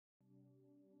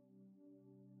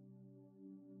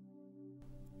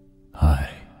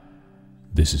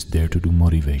This is Dare to Do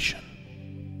Motivation.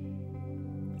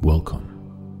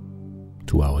 Welcome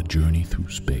to our journey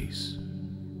through space.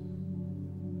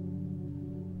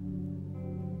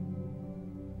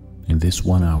 In this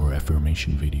 1-hour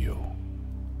affirmation video,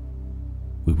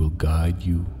 we will guide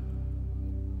you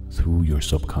through your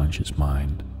subconscious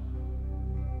mind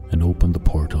and open the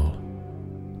portal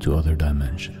to other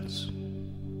dimensions.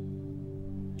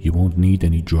 You won't need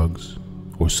any drugs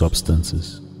or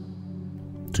substances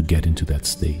to get into that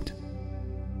state.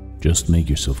 Just make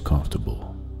yourself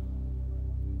comfortable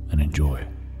and enjoy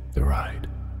the ride.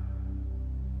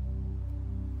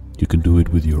 You can do it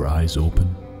with your eyes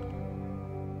open,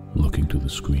 looking to the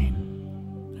screen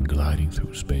and gliding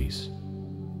through space,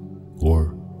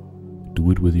 or do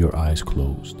it with your eyes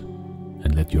closed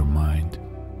and let your mind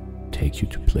take you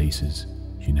to places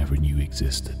you never knew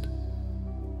existed.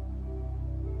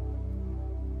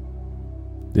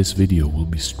 This video will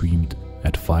be streamed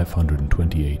at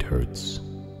 528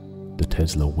 Hz, the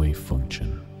Tesla wave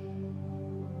function.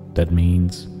 That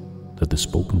means that the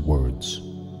spoken words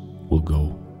will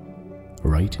go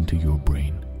right into your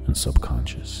brain and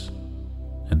subconscious,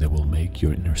 and they will make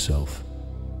your inner self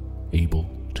able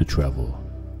to travel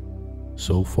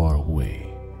so far away,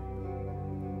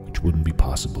 which wouldn't be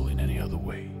possible in any other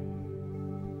way.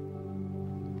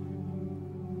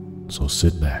 So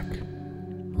sit back,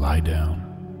 lie down,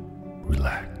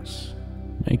 relax,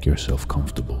 make yourself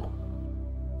comfortable.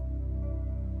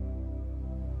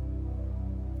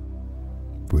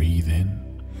 Breathe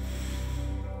in,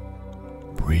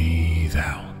 breathe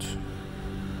out.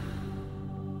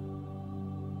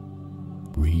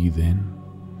 Breathe in,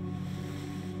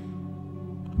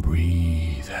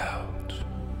 breathe out.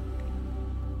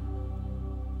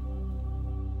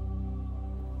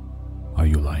 Are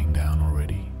you lying down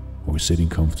already or sitting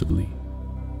comfortably?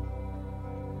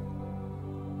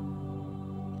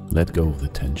 Let go of the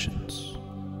tensions.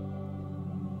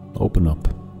 Open up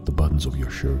the buttons of your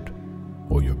shirt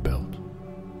or your belt.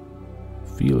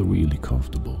 Feel really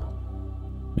comfortable.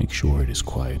 Make sure it is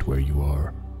quiet where you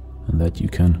are and that you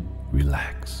can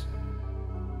relax.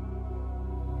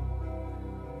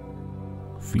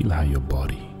 Feel how your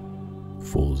body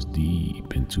falls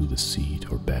deep into the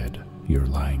seat or bed you're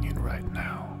lying in right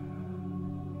now.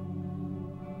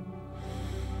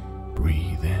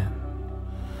 Breathe in.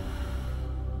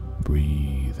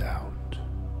 Breathe out.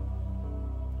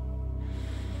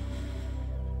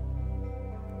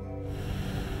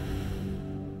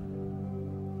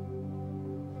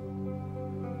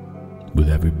 With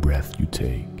every breath you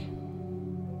take,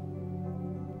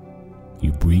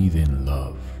 you breathe in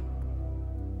love,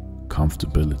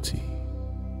 comfortability,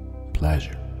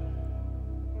 pleasure,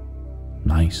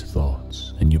 nice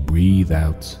thoughts, and you breathe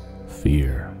out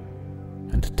fear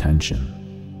and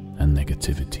tension and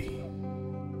negativity.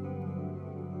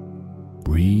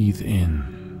 Breathe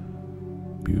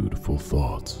in beautiful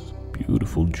thoughts,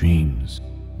 beautiful dreams,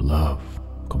 love,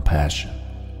 compassion,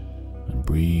 and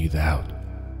breathe out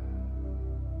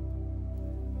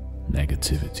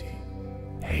negativity,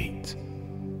 hate,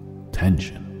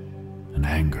 tension, and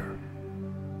anger.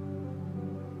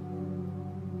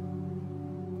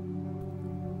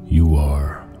 You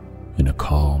are in a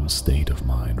calm state of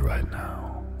mind right now.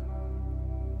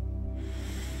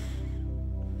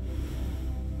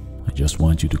 I just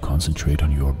want you to concentrate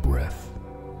on your breath,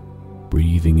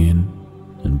 breathing in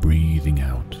and breathing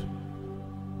out.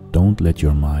 Don't let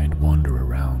your mind wander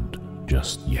around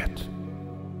just yet.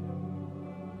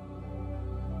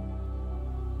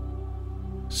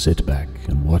 Sit back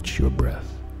and watch your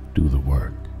breath do the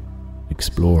work.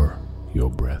 Explore your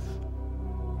breath.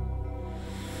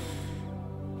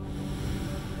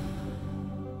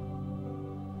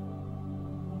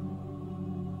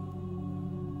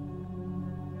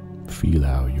 Feel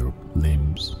how your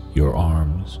limbs, your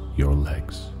arms, your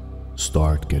legs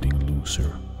start getting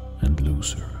looser and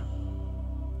looser.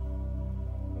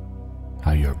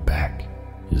 How your back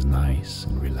is nice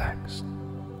and relaxed.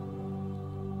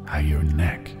 How your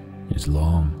neck is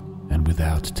long and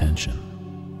without tension.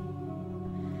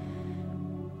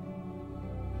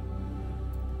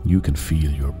 You can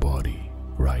feel your body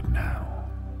right now.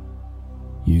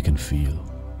 You can feel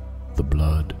the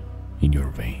blood in your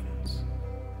veins.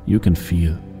 You can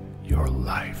feel your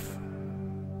life,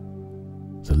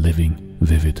 the living,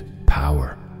 vivid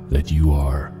power that you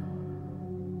are.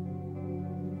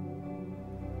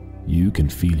 You can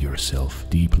feel yourself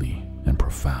deeply and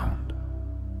profound.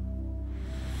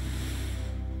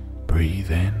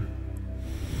 Breathe in,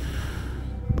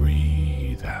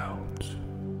 breathe out.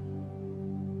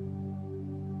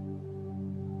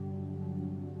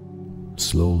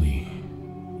 Slowly,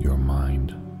 your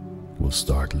mind will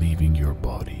start leaving your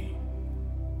body.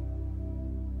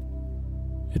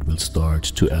 It will start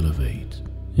to elevate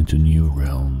into new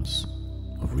realms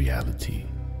of reality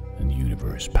and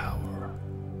universe power.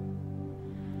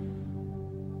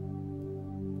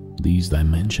 These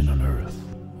dimensions on Earth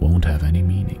won't have any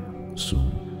meaning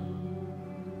soon.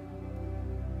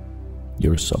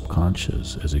 Your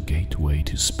subconscious, as a gateway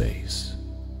to space,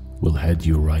 will head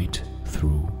you right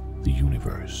through the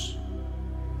universe.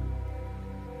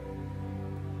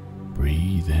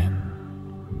 Breathe in,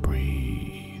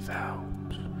 breathe out.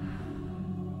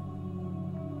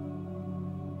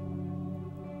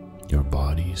 Your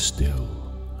body is still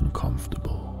and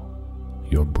comfortable.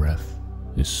 Your breath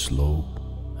is slow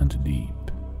and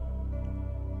deep.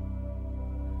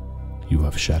 You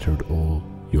have shattered all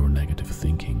your negative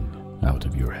thinking out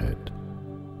of your head.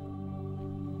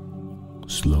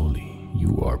 Slowly,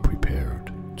 you are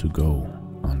prepared to go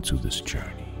onto this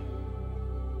journey.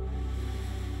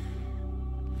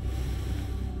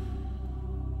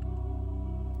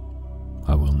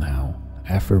 I will now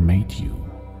affirmate you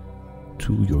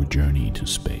to your journey to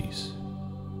space.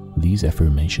 These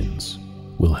affirmations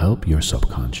will help your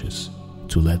subconscious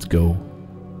to let go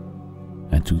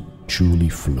and to truly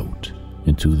float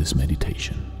into this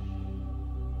meditation.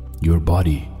 Your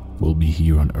body will be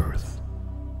here on Earth,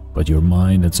 but your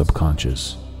mind and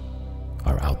subconscious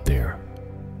are out there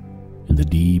in the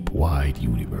deep, wide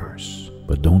universe.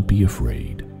 But don't be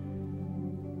afraid.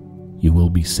 You will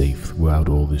be safe throughout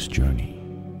all this journey.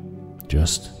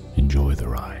 Just enjoy the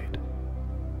ride.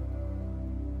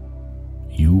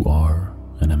 You are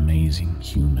an amazing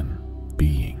human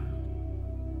being.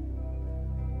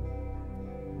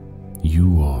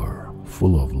 You are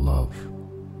full of love,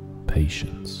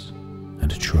 patience,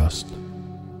 and trust.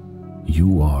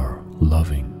 You are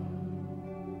loving.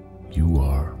 You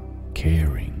are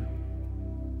caring.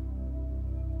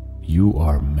 You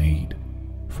are made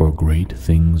for great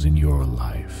things in your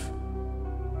life.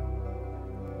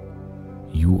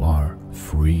 You are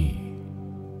free.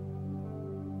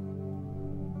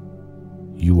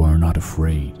 You are not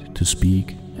afraid to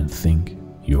speak and think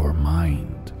your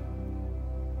mind.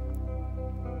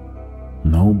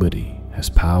 Nobody has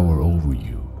power over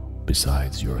you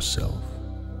besides yourself.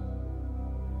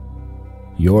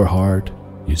 Your heart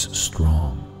is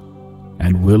strong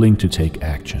and willing to take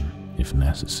action if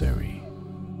necessary.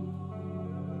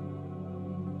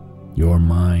 Your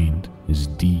mind is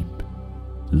deep,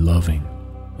 loving,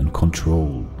 and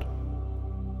controlled.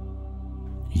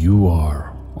 You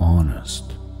are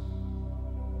honest.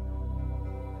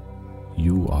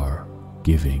 You are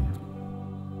giving.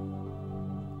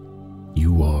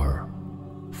 You are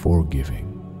forgiving.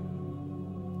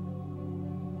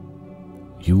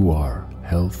 You are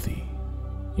healthy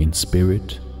in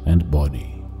spirit and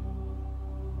body.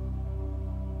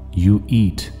 You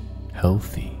eat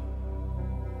healthy.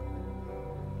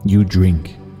 You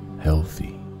drink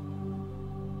healthy.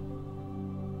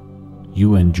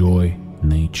 You enjoy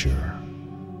nature.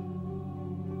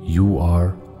 You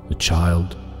are a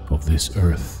child of this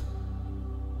earth.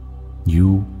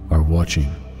 You are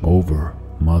watching over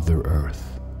Mother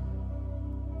Earth.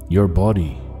 Your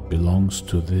body belongs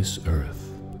to this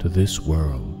earth, to this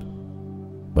world,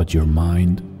 but your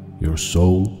mind, your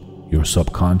soul, your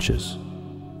subconscious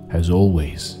has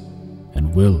always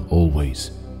and will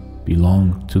always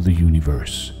belong to the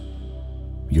universe.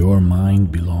 Your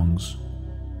mind belongs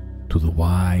to the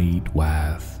wide,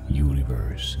 vast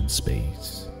universe and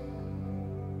space.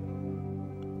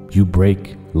 You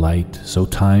break light so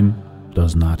time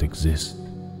does not exist.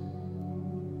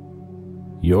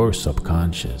 Your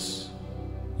subconscious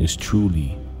is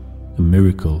truly a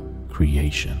miracle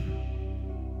creation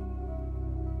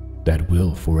that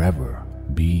will forever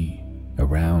be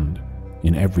around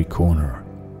in every corner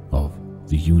of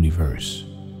the universe.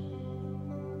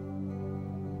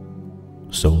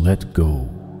 So let go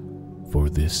for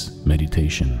this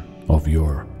meditation of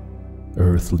your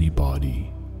earthly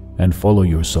body and follow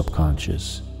your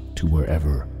subconscious to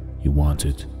wherever you want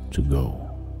it to go.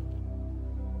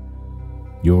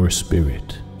 Your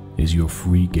spirit is your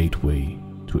free gateway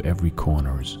to every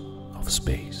corners of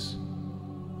space.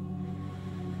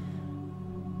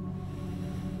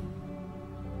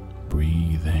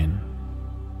 Breathe in.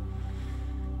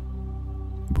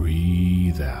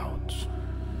 Breathe out.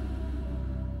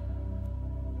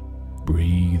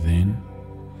 Breathe in.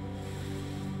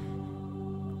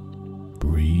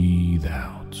 Breathe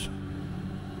out.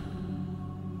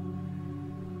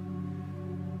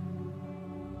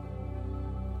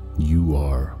 You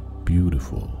are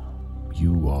beautiful.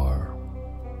 You are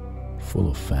full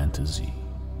of fantasy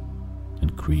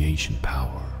and creation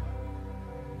power.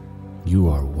 You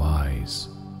are wise.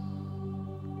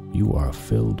 You are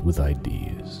filled with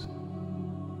ideas.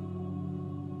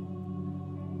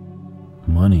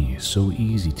 Money is so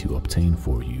easy to obtain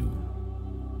for you.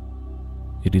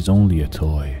 It is only a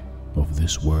toy of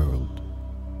this world.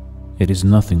 It is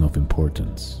nothing of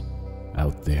importance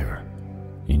out there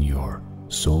in your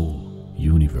soul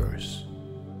universe.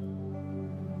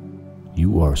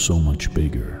 You are so much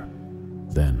bigger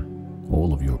than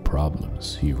all of your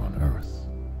problems here on earth.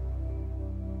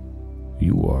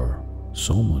 You are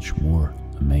so much more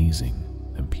amazing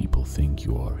than people think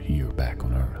you are here back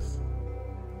on earth.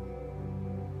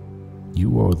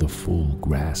 You are the full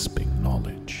grasping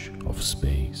knowledge of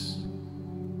space.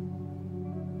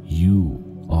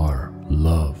 You are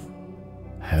love,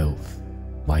 health,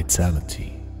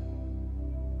 vitality.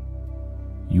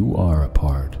 You are a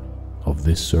part of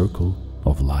this circle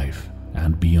of life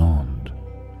and beyond.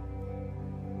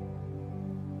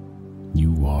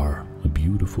 You are a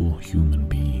beautiful human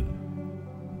being.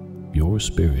 Your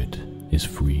spirit is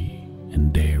free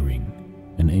and daring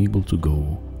and able to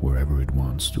go wherever it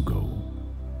wants to go.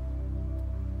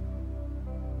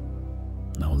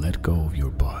 Now let go of your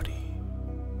body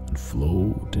and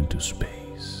float into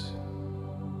space.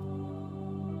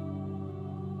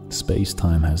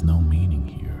 Space-time has no meaning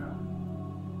here.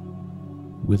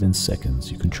 Within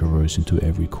seconds, you can traverse into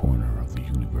every corner of the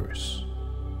universe.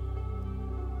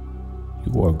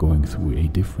 You are going through a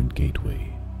different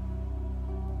gateway.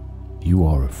 You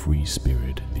are a free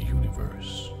spirit in the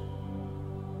universe.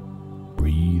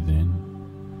 Breathe in,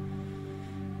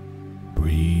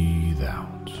 breathe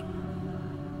out.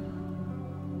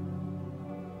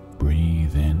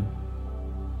 Breathe in,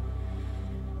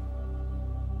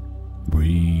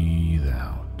 breathe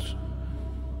out.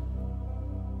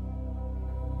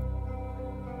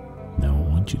 Now I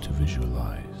want you to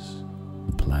visualize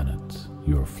the planet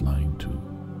you are flying to,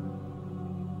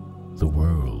 the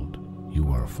world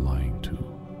you are flying to.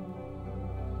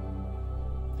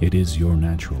 It is your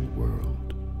natural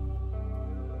world.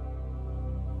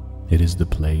 It is the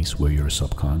place where your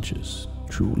subconscious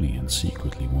truly and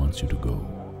secretly wants you to go.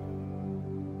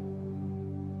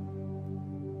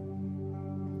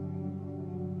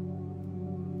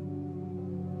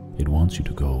 It wants you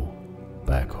to go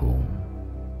back home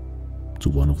to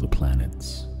one of the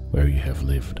planets where you have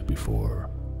lived before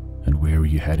and where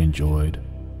you had enjoyed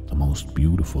the most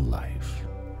beautiful life.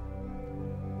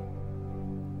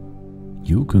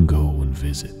 You can go and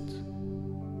visit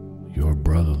your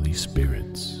brotherly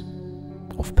spirits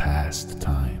of past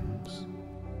times,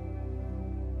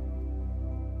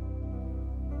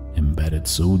 embedded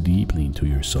so deeply into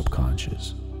your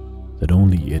subconscious that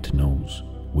only it knows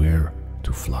where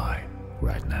to fly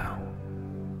right now.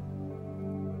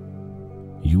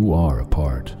 You are a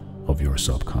part of your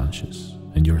subconscious,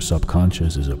 and your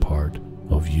subconscious is a part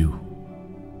of you.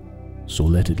 So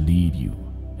let it lead you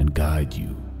and guide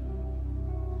you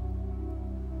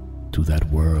to that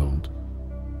world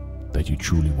that you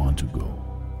truly want to go.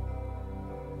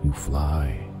 You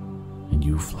fly and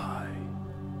you fly.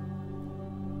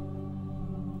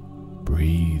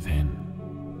 Breathe in,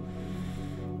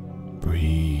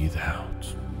 breathe out.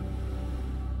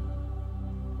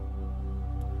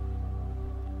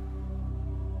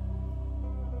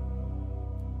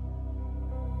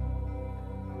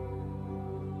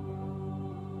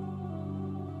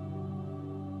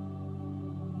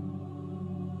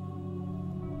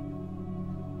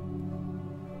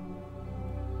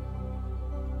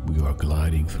 We are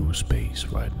gliding through space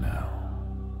right now.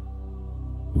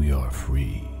 We are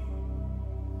free.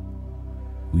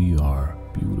 We are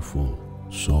beautiful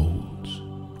souls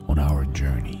on our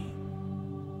journey.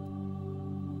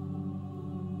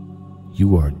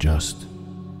 You are just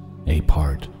a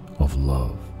part of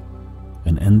love,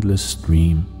 an endless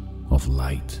stream of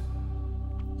light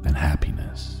and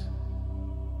happiness.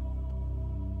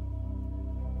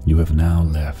 You have now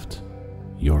left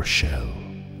your shell,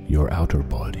 your outer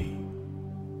body,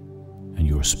 and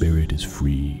your spirit is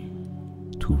free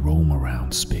to roam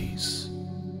around space.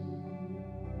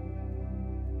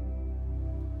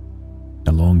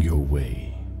 Along your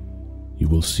way, you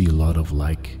will see a lot of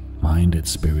like-minded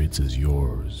spirits as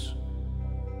yours.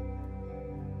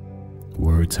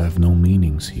 Words have no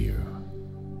meanings here.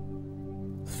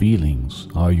 Feelings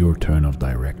are your turn of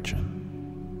direction.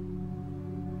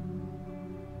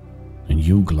 And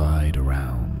you glide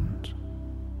around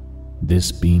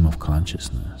this beam of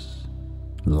consciousness,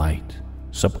 light,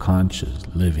 subconscious,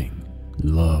 living,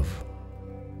 love,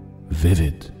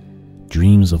 vivid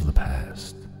dreams of the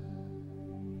past,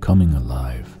 coming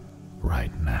alive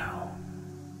right now.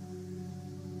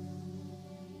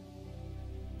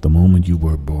 The moment you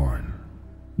were born,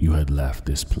 you had left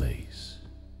this place,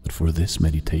 but for this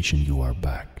meditation you are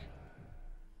back.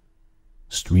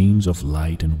 Streams of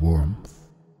light and warmth,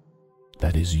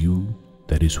 that is you,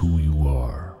 that is who you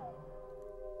are.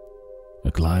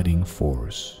 A gliding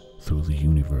force through the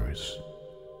universe,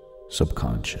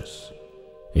 subconscious,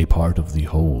 a part of the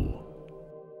whole.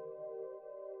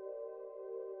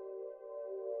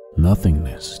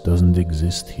 Nothingness doesn't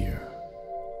exist here.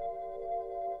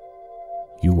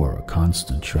 You are a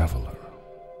constant traveler.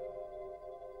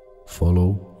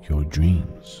 Follow your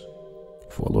dreams.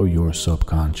 Follow your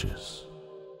subconscious.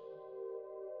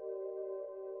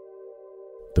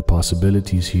 The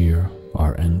possibilities here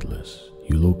are endless.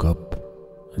 You look up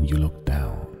and you look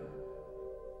down.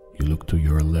 You look to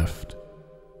your left.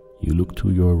 You look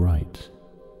to your right.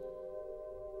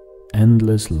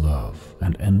 Endless love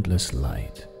and endless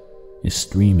light is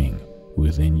streaming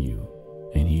within you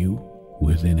and you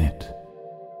within it.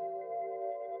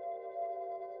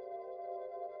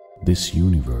 This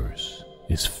universe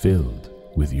is filled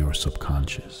with your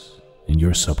subconscious, and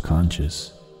your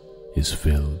subconscious is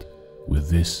filled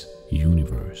with this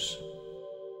universe.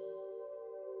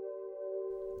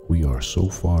 We are so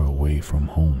far away from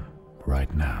home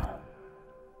right now,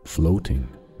 floating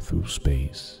through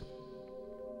space.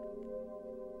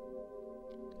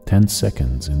 10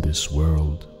 seconds in this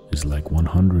world is like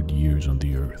 100 years on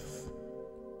the earth.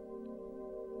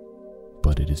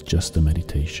 But it is just a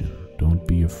meditation, don't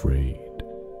be afraid.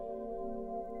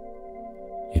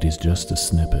 It is just a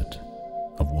snippet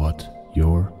of what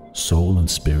your soul and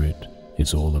spirit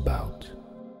is all about.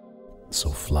 So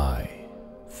fly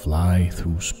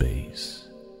through space.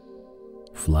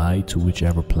 Fly to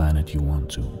whichever planet you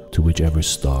want to whichever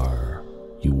star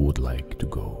you would like to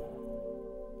go.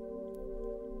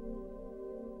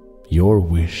 Your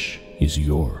wish is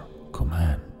your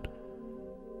command.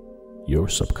 Your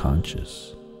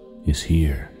subconscious is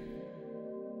here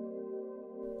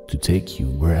to take you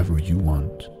wherever you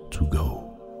want to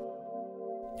go.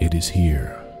 It is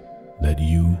here that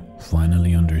you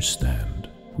finally understand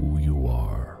who you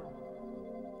are.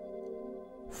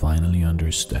 Finally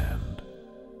understand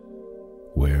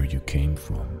where you came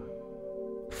from.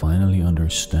 Finally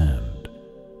understand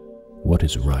what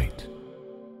is right.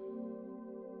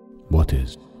 What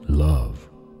is love?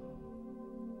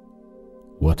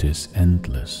 What is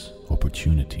endless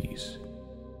opportunities?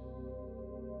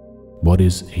 What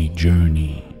is a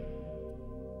journey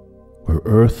where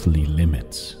earthly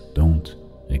limits don't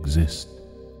exist?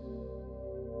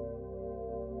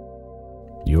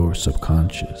 Your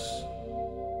subconscious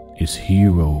is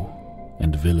hero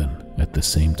and villain at the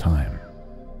same time.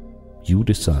 You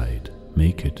decide,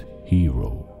 make it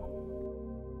hero.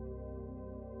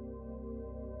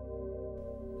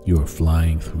 You are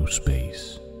flying through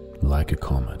space like a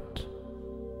comet,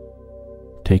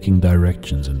 taking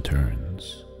directions and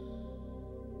turns,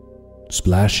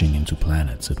 splashing into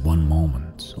planets at one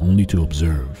moment only to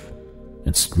observe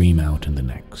and stream out in the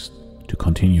next to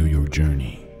continue your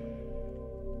journey.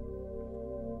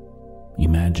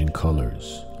 Imagine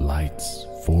colors, lights,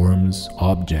 forms,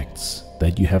 objects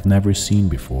that you have never seen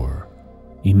before.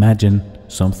 Imagine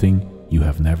something you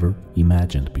have never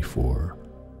imagined before,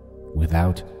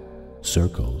 without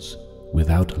circles,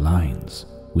 without lines,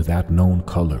 without known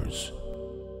colors.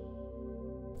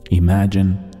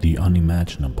 Imagine the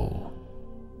unimaginable.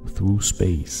 Through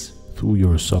space, through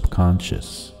your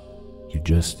subconscious, you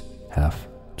just have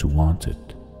to want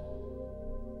it.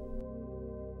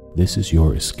 This is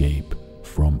your escape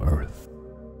from Earth.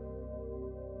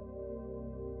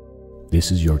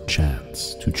 This is your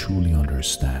chance to truly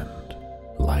understand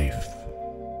life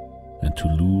and to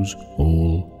lose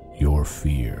all your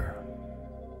fear.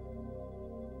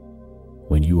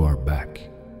 When you are back,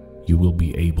 you will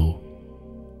be able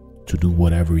to do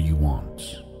whatever you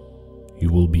want.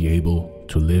 You will be able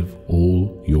to live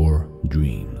all your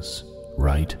dreams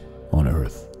right on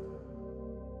Earth.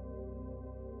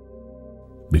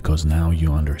 Because now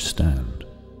you understand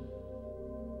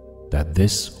that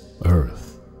this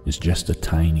Earth is just a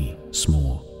tiny,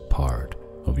 small part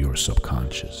of your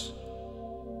subconscious,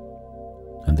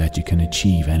 and that you can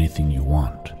achieve anything you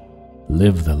want,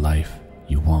 live the life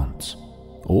you want,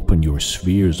 open your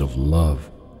spheres of love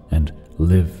and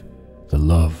live the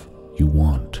love you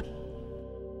want.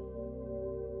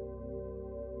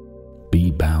 Be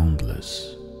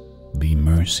boundless, be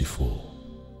merciful,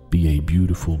 be a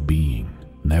beautiful being,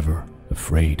 never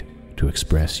afraid to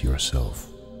express yourself.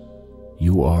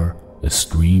 You are a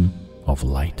stream of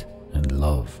light and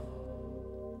love.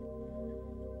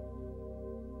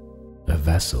 A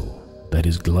vessel that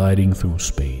is gliding through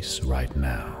space right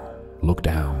now. Look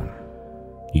down.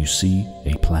 You see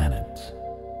a planet.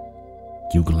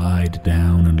 You glide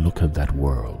down and look at that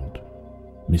world,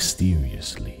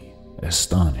 mysteriously,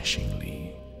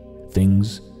 astonishingly,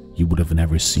 things you would have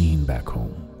never seen back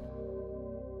home.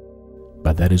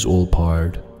 But that is all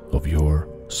part of your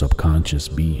subconscious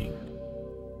being,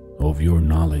 of your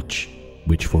knowledge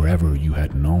which forever you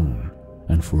had known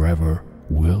and forever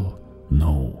will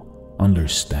know,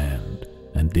 understand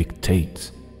and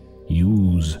dictate.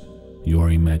 Use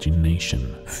your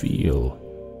imagination, feel,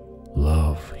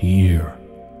 love, hear,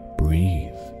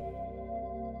 breathe.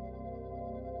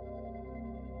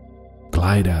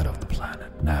 Glide out of the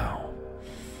planet now.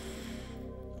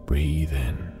 Breathe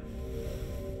in.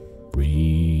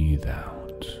 Breathe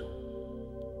out.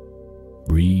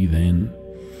 Breathe in.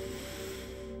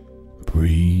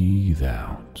 Breathe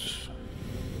out.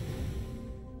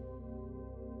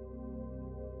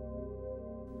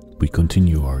 We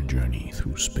continue our journey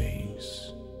through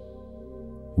space.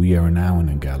 We are now in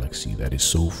a galaxy that is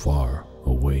so far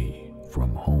away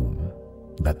from home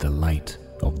that the light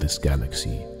of this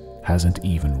galaxy hasn't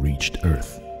even reached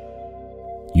Earth.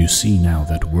 You see now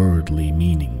that worldly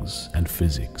meanings and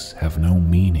physics have no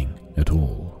meaning at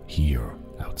all here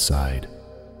outside,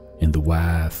 in the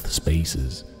vast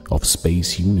spaces of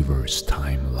space, universe,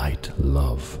 time, light,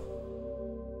 love.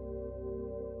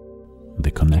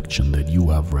 The connection that you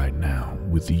have right now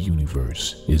with the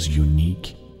universe is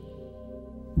unique,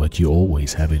 but you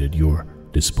always have it at your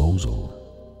disposal.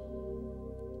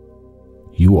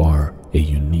 You are a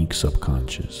unique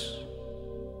subconscious,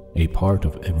 a part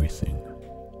of everything,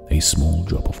 a small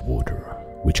drop of water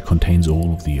which contains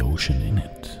all of the ocean in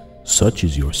it. Such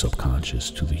is your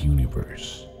subconscious to the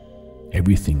universe.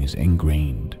 Everything is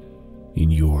ingrained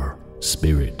in your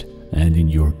spirit and in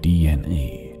your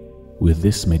DNA. With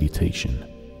this meditation,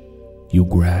 you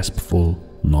grasp full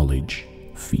knowledge,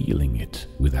 feeling it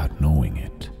without knowing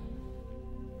it.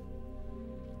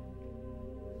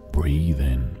 Breathe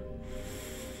in,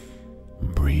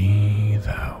 breathe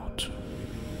out.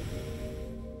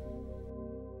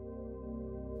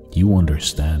 You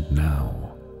understand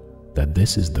now that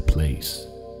this is the place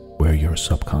where your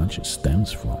subconscious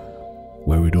stems from,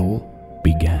 where it all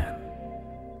began.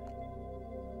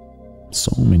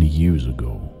 So many years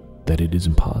ago that it is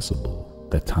impossible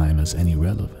that time has any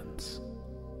relevance.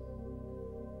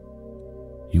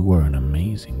 You are an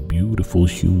amazing, beautiful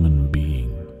human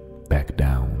being back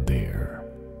down there,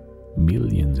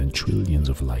 millions and trillions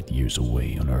of light years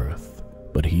away on Earth,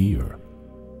 but here,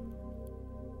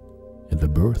 in the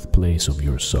birthplace of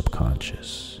your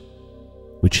subconscious,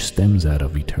 which stems out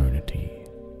of eternity,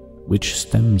 which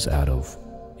stems out of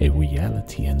a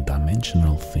reality and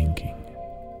dimensional thinking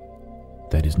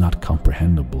that is not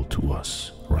comprehensible to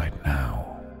us right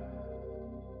now.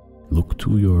 Look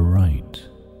to your right.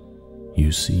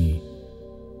 You see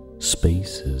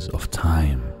spaces of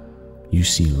time. You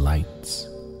see lights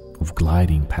of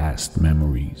gliding past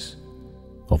memories,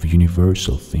 of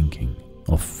universal thinking,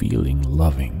 of feeling,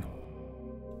 loving.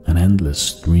 An endless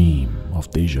stream of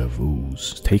déjà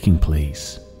vus taking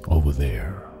place over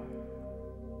there.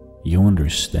 You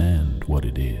understand what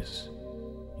it is.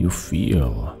 You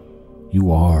feel.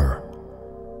 You are.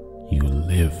 You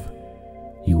live.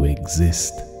 You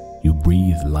exist. You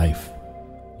breathe life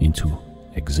into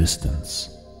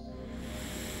existence.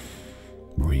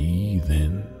 Breathe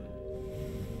in.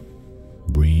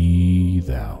 Breathe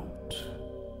out.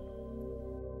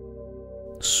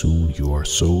 Soon you are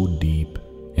so deep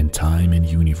in time and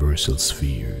universal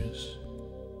spheres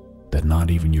that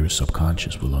not even your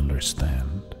subconscious will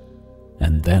understand.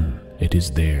 And then it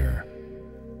is there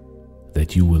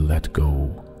that you will let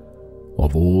go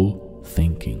of all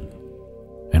thinking,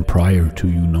 and prior to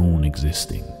you known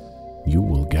existing, you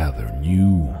will gather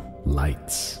new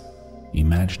lights,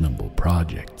 imaginable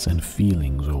projects and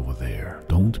feelings over there.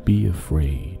 Don't be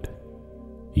afraid.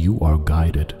 You are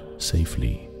guided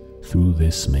safely through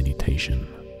this meditation,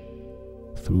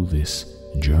 through this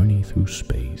journey through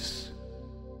space.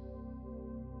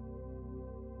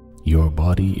 Your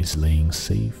body is laying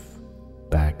safe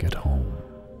back at home.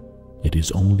 It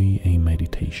is only a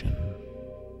meditation.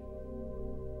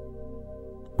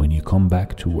 When you come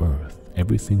back to Earth,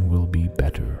 everything will be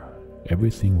better.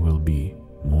 Everything will be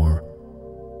more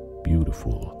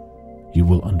beautiful. You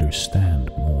will understand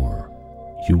more.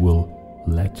 You will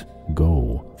let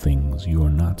go things you are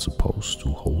not supposed to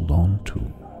hold on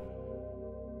to.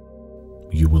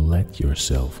 You will let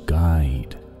yourself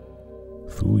guide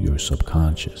through your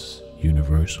subconscious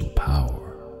universal power.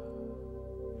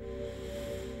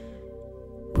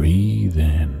 Breathe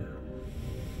in,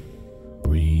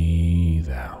 breathe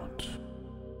out.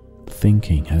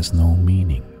 Thinking has no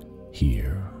meaning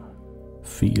here.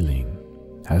 Feeling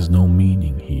has no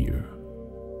meaning here.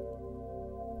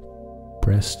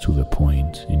 pressed to the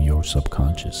point in your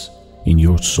subconscious, in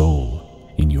your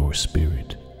soul, in your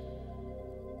spirit,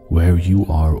 where you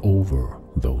are over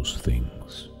those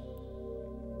things,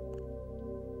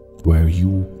 where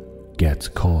you get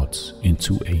caught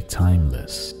into a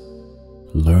timeless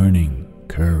learning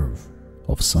curve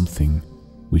of something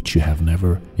which you have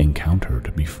never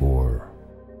encountered before.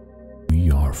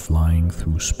 We are flying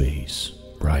through space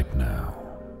right now.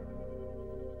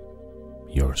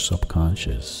 Your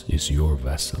subconscious is your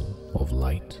vessel of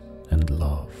light and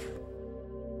love.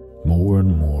 More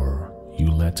and more you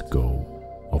let go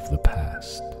of the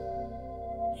past.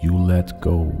 You let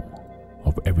go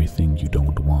of everything you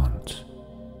don't want,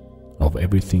 of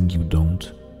everything you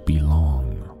don't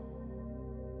belong.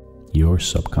 Your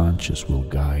subconscious will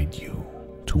guide you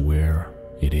to where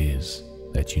it is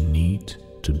that you need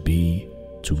to be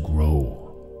to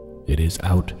grow. It is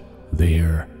out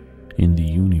there in the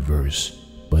universe,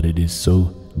 but it is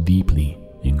so deeply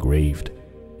engraved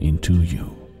into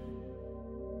you.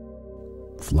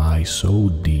 Fly so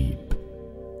deep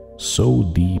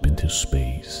into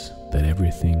space that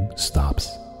everything stops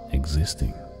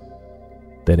existing,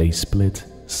 that a split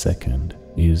second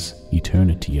is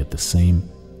eternity at the same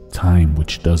time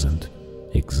which doesn't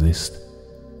exist,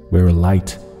 where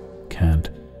light can't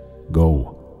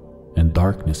go and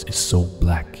darkness is so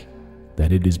black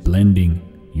that it is blending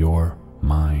your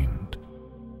mind.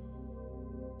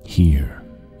 Here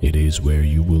it is where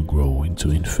you will grow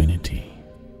into infinity,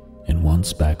 and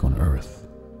once back on Earth,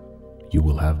 you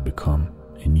will have become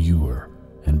a newer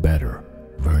and better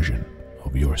version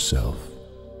of yourself.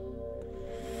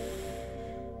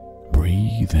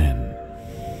 Breathe in,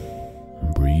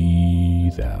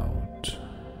 breathe out.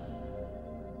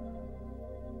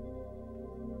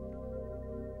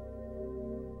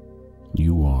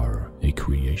 You are a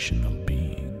creational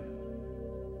being,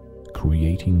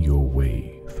 creating your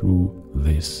way through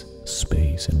this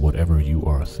space, and whatever you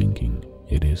are thinking,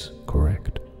 it is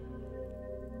correct.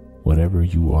 Whatever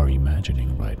you are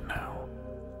imagining right now,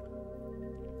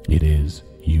 it is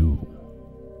you.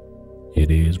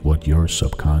 It is what your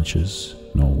subconscious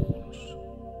knows.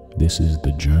 This is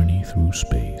the journey through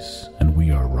space, and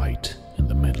we are right in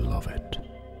the middle of it.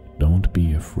 Don't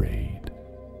be afraid,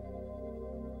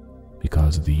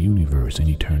 because the universe and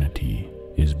eternity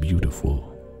is beautiful.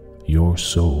 Your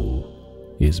soul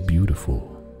is beautiful.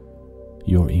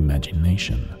 Your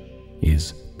imagination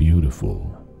is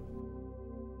beautiful.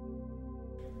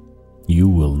 You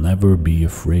will never be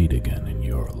afraid again in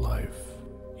your life.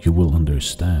 You will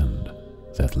understand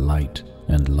that light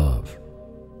and love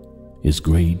is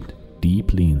great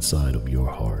deeply inside of your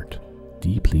heart,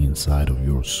 deeply inside of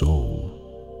your soul.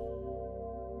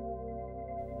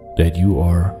 That you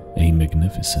are a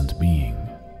magnificent being,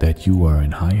 that you are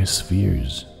in higher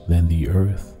spheres than the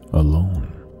earth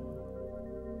alone.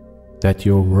 That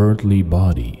your worldly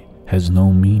body has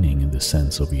no meaning in the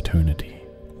sense of eternity,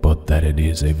 but that it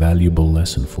is a valuable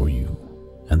lesson for you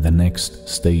and the next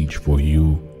stage for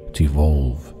you to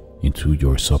evolve into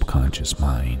your subconscious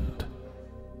mind.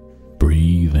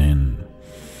 Breathe in,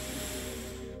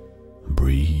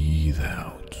 breathe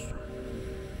out.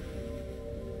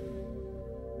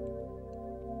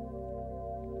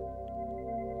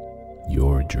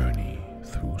 Your journey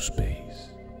through space.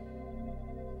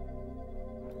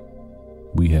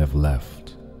 We have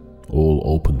left all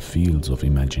open fields of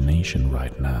imagination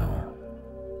right now.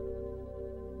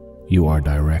 You are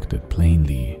directed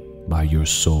plainly by your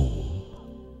soul,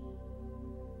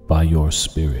 by your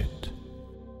spirit.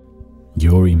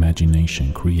 Your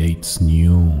imagination creates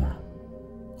new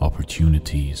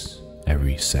opportunities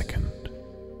every second,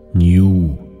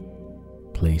 new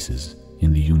places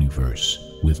in the universe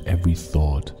with every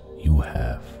thought you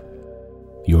have.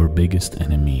 Your biggest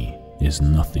enemy is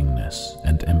nothingness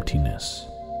and emptiness.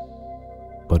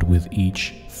 But with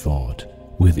each thought,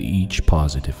 with each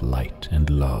positive light and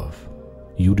love,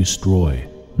 you destroy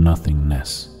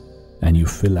nothingness and you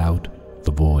fill out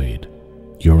the void.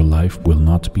 Your life will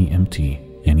not be empty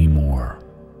anymore.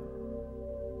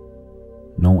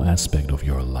 No aspect of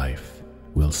your life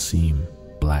will seem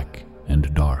black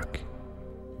and dark.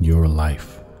 Your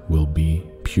life will be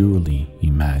purely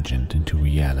imagined into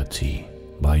reality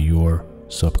by your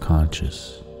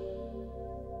subconscious.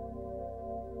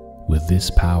 With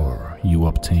this power you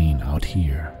obtain out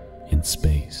here in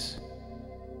space,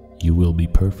 you will be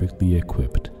perfectly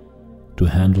equipped to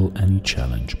handle any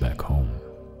challenge back home.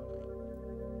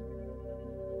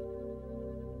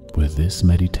 With this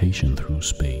meditation through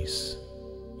space,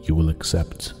 you will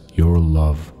accept your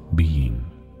love being,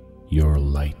 your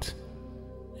light,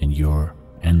 and your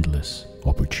endless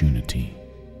opportunity.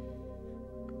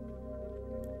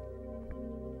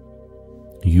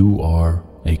 You are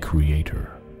a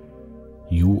creator.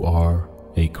 You are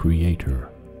a creator.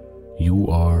 You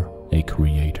are a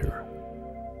creator.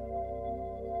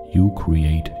 You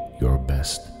create your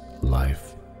best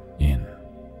life in.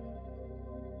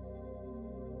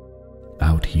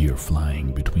 Out here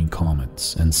flying between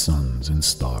comets and suns and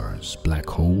stars, black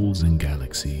holes and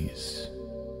galaxies.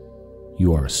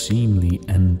 You are seemingly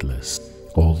endless,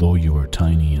 although you are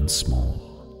tiny and small.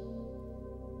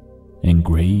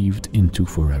 Engraved into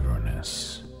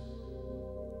foreverness.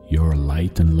 Your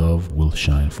light and love will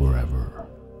shine forever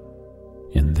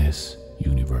in this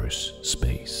universe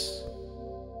space.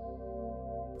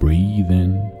 Breathe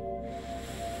in,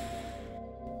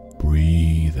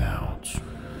 breathe out.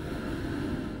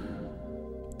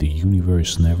 The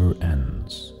universe never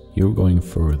ends. You're going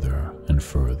further and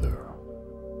further,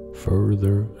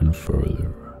 further and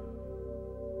further,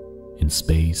 in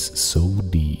space so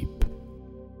deep,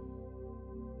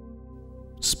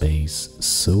 space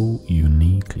so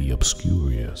uniquely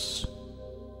obscurious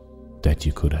that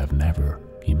you could have never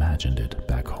imagined it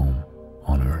back home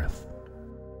on Earth.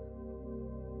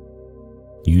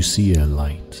 You see a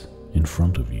light in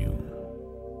front of you,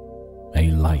 a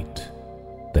light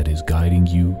that is guiding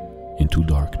you into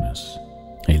darkness,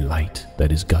 a light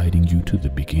that is guiding you to the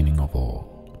beginning of all.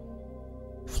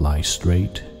 Fly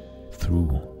straight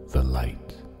through the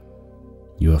light.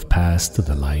 You have passed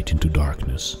the light into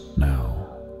darkness now.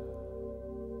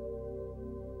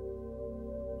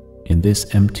 In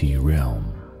this empty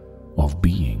realm of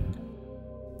being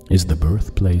is the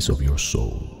birthplace of your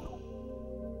soul,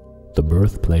 the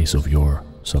birthplace of your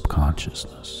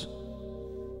subconsciousness,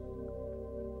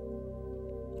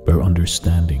 where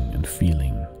understanding and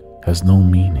feeling has no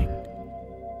meaning.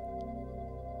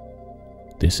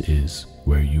 This is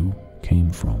where you came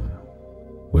from,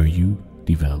 where you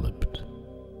developed.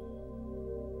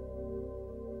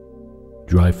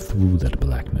 Drive through that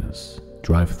blackness,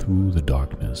 drive through the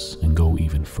darkness, and go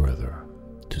even further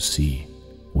to see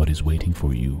what is waiting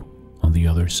for you on the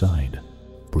other side.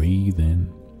 Breathe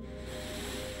in,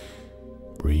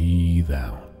 breathe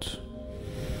out.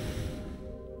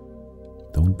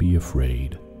 Don't be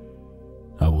afraid.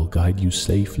 I will guide you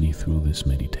safely through this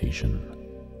meditation,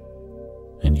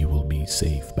 and you will be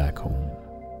safe back home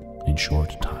in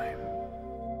short time.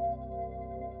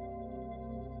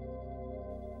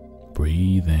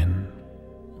 Breathe in,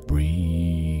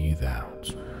 breathe out.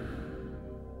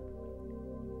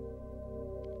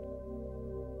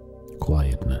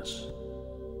 Quietness,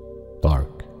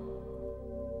 dark.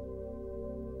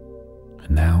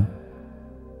 And now,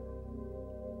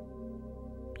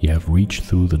 you have reached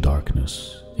through the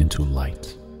darkness into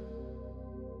light,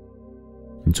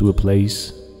 into a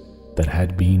place that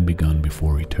had been begun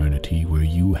before eternity, where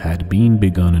you had been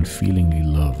begun and feelingly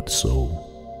loved so.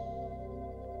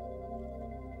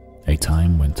 A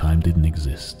time when time didn't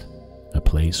exist, a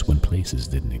place when places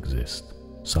didn't exist,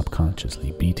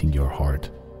 subconsciously beating your heart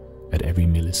at every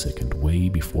millisecond way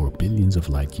before billions of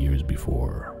light years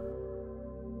before.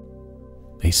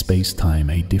 A space-time,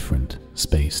 a different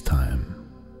space-time.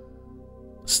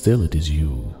 Still it is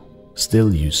you,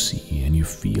 still you see and you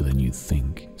feel and you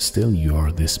think, still you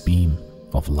are this beam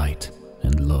of light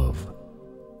and love.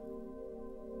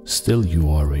 Still you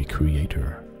are a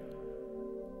creator.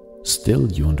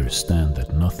 Still you understand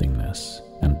that nothingness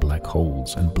and black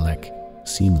holes and black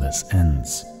seamless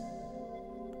ends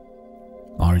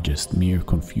are just mere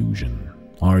confusion,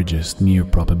 are just mere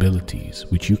probabilities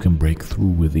which you can break through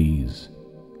with ease.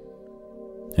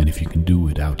 And if you can do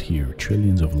it out here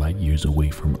trillions of light years away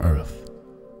from Earth,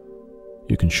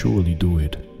 you can surely do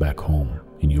it back home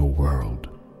in your world.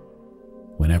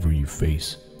 Whenever you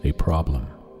face a problem,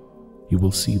 you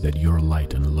will see that your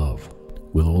light and love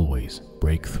will always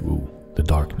break through the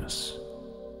darkness.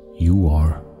 You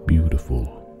are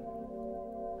beautiful.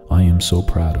 I am so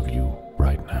proud of you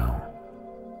right now,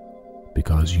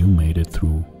 because you made it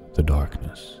through the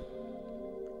darkness.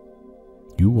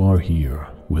 You are here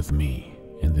with me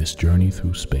in this journey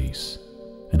through space,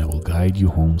 and I will guide you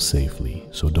home safely,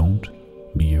 so don't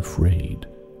be afraid.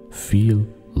 Feel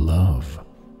love.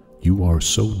 You are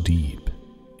so deep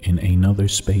in another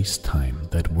space-time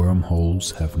that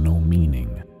wormholes have no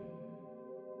meaning.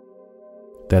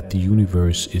 That the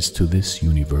universe is to this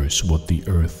universe what the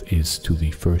Earth is to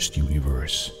the first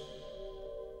universe.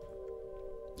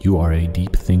 You are a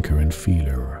deep thinker and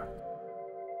feeler.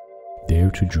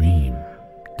 Dare to dream,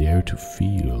 dare to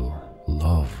feel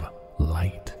love,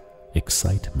 light,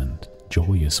 excitement,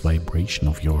 joyous vibration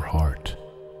of your heart.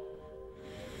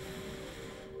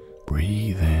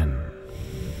 Breathe in,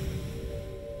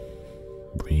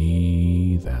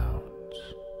 breathe out.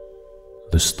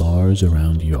 The stars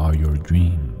around you are your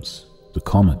dreams. The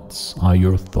comets are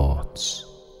your thoughts.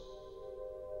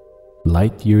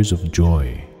 Light years of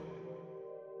joy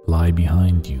lie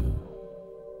behind you.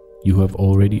 You have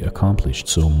already accomplished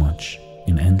so much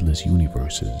in endless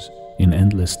universes, in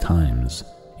endless times,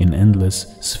 in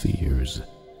endless spheres,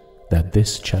 that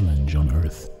this challenge on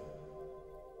Earth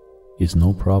is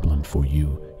no problem for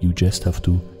you. You just have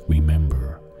to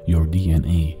remember. Your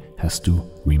DNA has to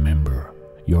remember.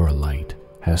 Your light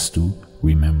has to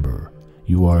remember.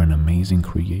 You are an amazing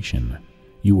creation.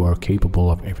 You are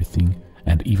capable of everything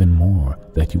and even more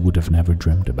that you would have never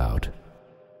dreamt about.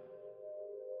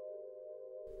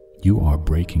 You are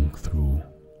breaking through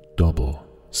double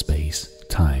space,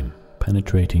 time,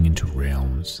 penetrating into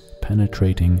realms,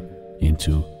 penetrating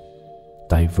into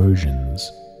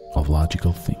diversions of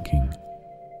logical thinking,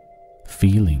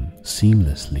 feeling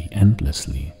seamlessly,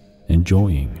 endlessly,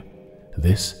 enjoying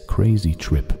this crazy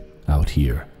trip out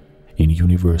here in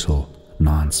universal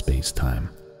non-space-time,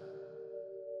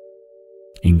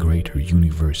 in greater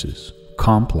universes,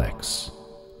 complex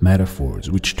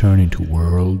metaphors which turn into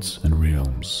worlds and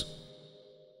realms.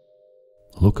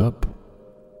 Look up.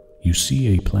 You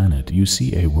see a planet, you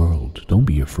see a world. Don't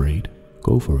be afraid.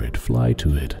 Go for it, fly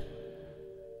to it.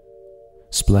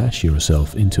 Splash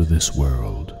yourself into this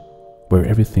world where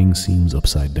everything seems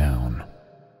upside down,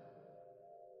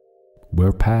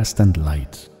 where past and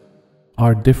light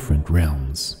are different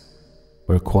realms,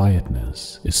 where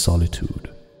quietness is solitude,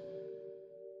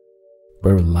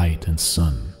 where light and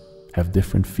sun have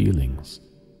different feelings,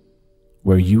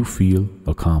 where you feel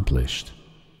accomplished,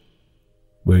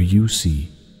 where you see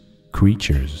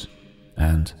creatures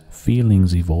and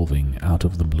feelings evolving out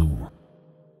of the blue.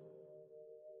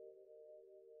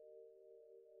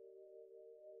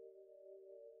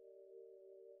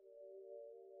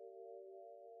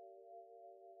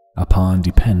 Upon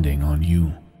depending on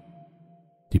you,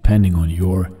 depending on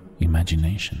your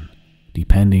imagination,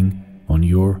 depending on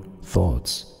your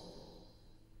thoughts,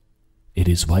 it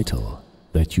is vital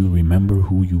that you remember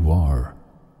who you are.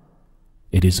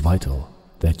 It is vital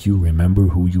that you remember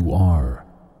who you are.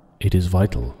 It is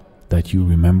vital that you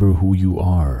remember who you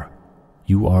are.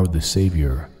 You are the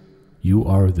Savior. You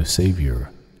are the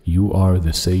Savior. You are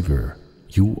the Savior.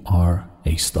 You are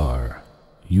a star.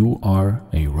 You are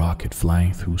a rocket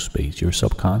flying through space. Your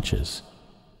subconscious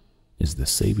is the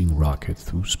saving rocket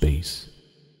through space,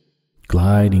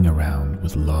 gliding around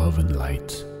with love and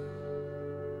light.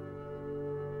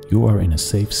 You are in a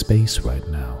safe space right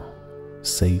now.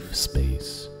 Safe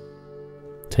space.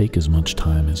 Take as much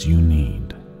time as you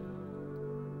need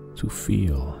to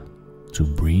feel, to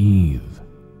breathe.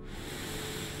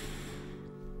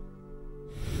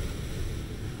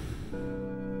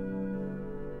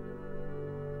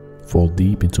 Fall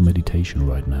deep into meditation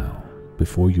right now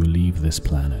before you leave this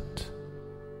planet.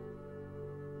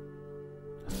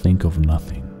 Think of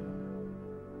nothing.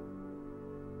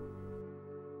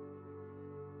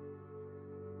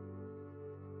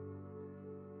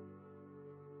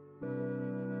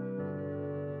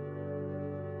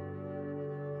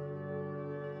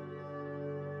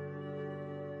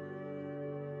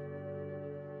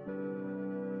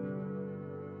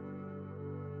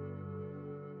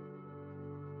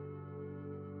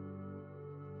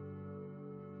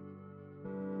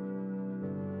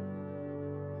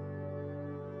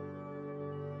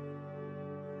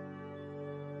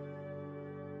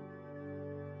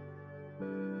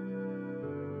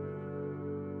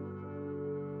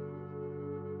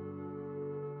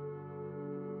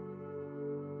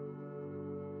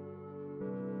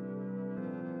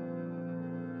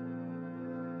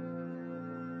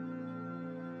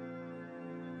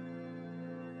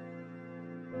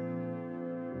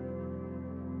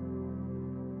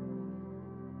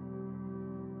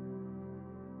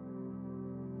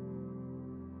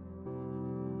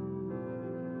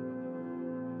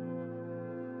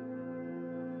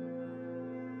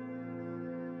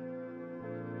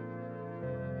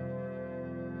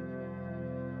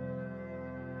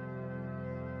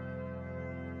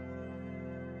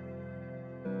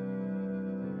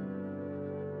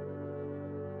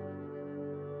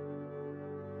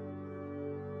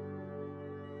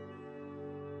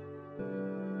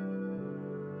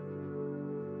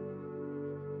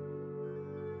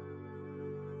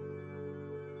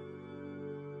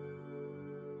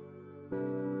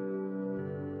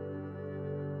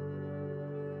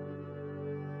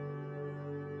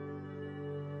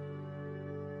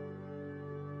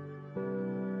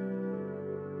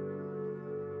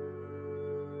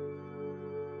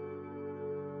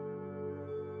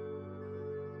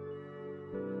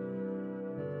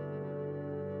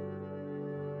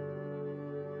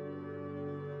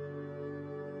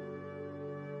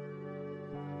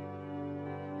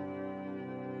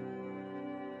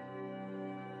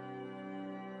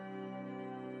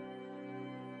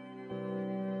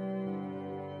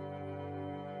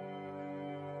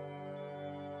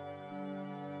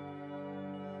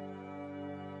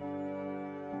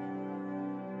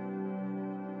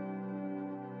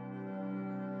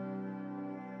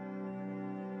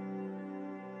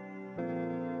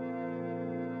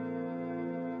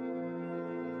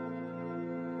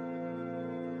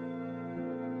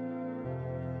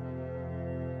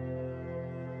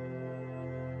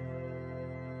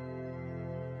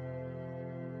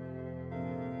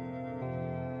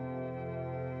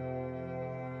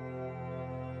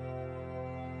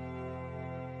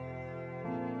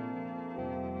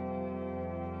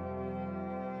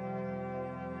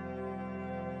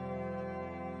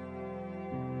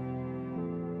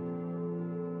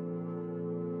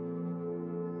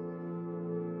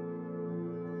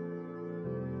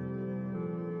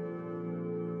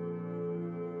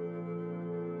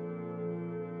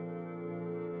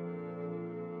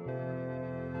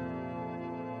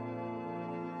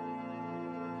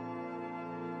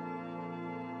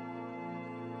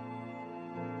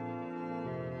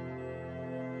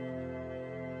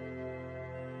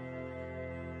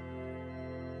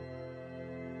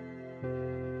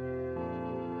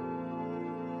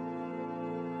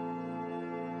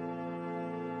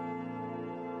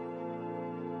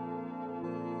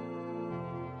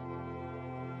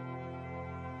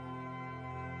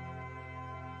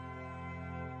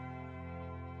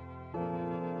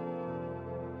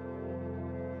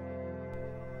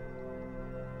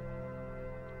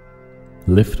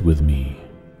 Lift with me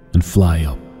and fly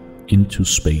up into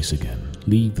space again.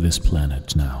 Leave this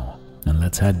planet now and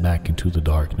let's head back into the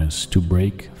darkness to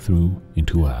break through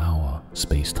into our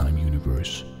space-time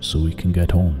universe so we can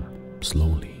get home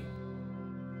slowly.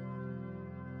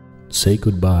 Say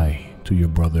goodbye to your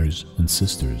brothers and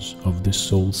sisters of this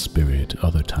soul spirit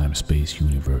other time-space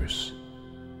universe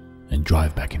and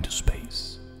drive back into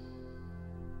space.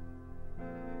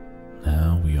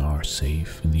 Now we are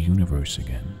safe in the universe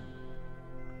again.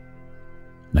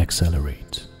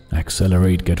 Accelerate,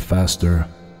 accelerate, get faster.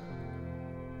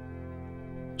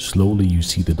 Slowly you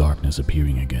see the darkness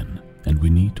appearing again, and we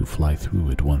need to fly through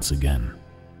it once again.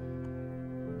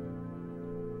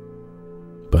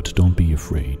 But don't be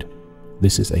afraid.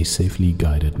 This is a safely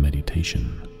guided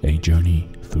meditation, a journey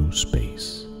through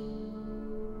space.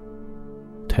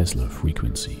 Tesla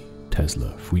frequency,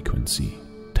 Tesla frequency,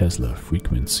 Tesla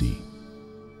frequency.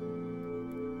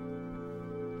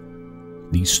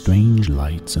 These strange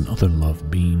lights and other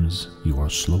love beams you are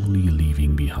slowly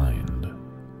leaving behind,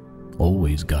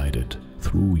 always guided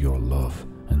through your love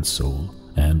and soul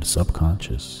and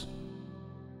subconscious.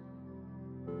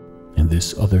 In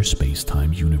this other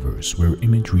space-time universe where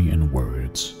imagery and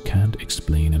words can't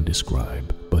explain and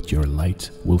describe, but your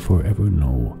light will forever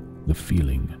know the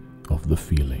feeling of the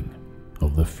feeling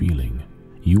of the feeling.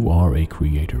 You are a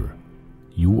creator.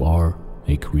 You are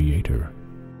a creator.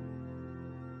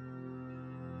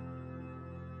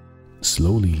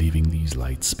 Slowly leaving these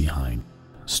lights behind.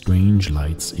 Strange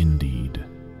lights indeed,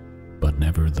 but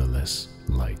nevertheless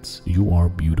lights. You are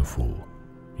beautiful.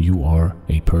 You are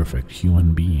a perfect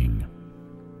human being.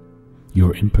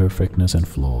 Your imperfectness and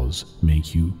flaws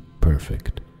make you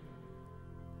perfect.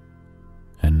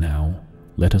 And now,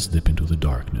 let us dip into the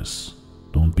darkness.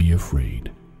 Don't be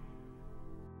afraid.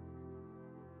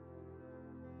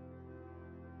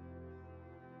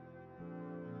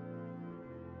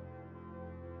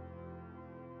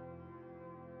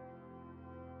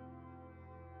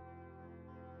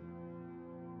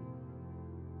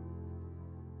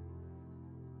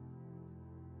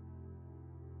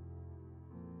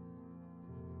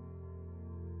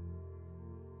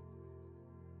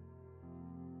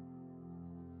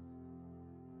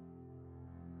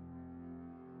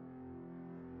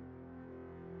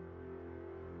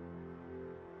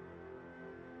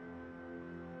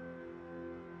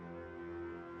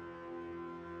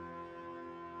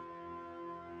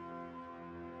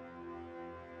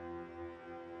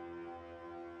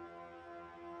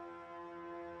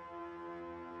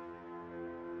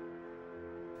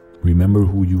 Remember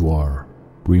who you are.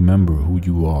 Remember who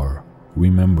you are.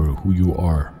 Remember who you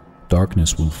are.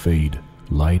 Darkness will fade.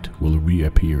 Light will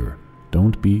reappear.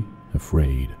 Don't be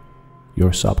afraid.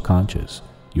 Your subconscious,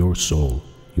 your soul,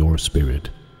 your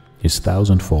spirit is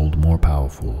thousandfold more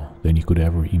powerful than you could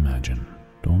ever imagine.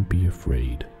 Don't be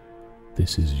afraid.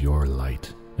 This is your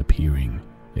light appearing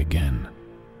again.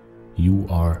 You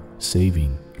are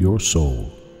saving your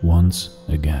soul once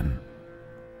again,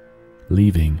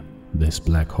 leaving this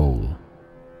black hole.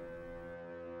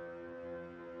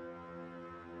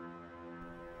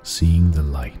 Seeing the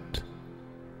light.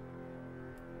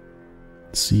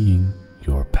 Seeing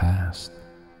your past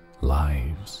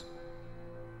lives.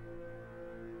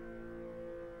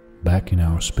 Back in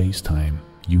our space-time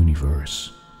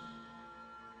universe.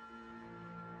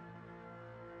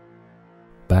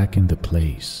 Back in the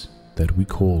place that we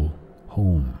call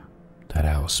home, that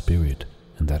our spirit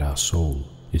and that our soul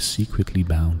is secretly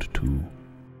bound to,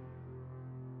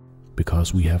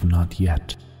 because we have not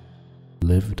yet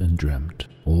lived and dreamt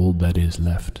all that is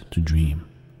left to dream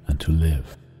and to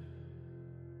live.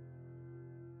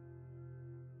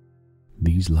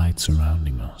 These lights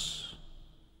surrounding us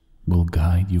will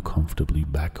guide you comfortably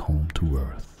back home to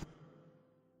Earth.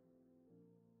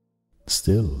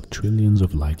 Still trillions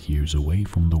of light years away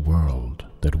from the world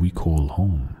that we call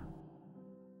home,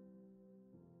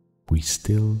 we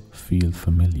still feel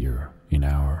familiar in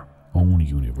our own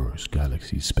universe,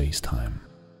 galaxy, space-time.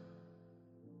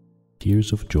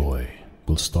 Tears of joy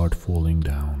will start falling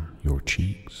down your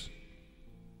cheeks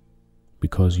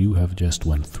because you have just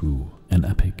went through an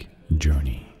epic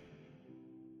journey.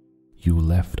 You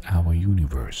left our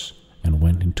universe and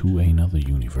went into another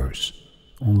universe,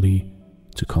 only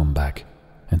to come back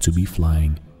and to be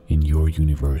flying in your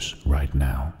universe right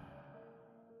now.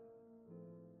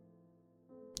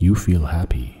 You feel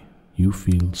happy, you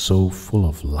feel so full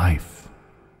of life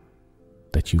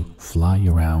that you fly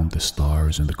around the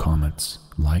stars and the comets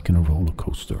like in a roller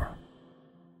coaster.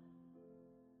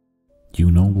 You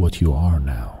know what you are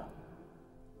now.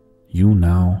 You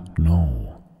now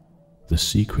know the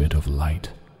secret of light,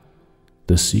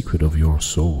 the secret of your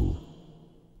soul,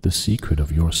 the secret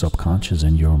of your subconscious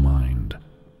and your mind.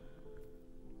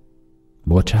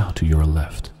 Watch out to your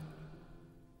left.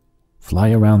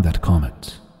 Fly around that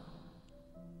comet.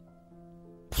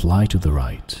 Fly to the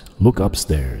right. Look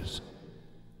upstairs.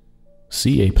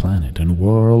 See a planet and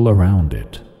whirl around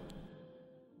it.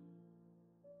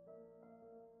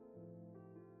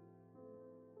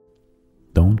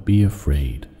 Don't be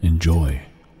afraid. Enjoy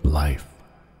life.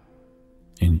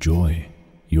 Enjoy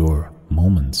your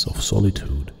moments of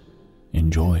solitude.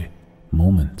 Enjoy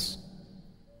moments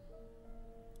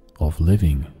of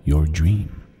living your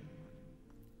dream.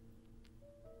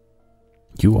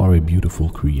 You are a beautiful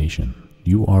creation.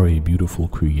 You are a beautiful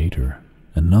creator,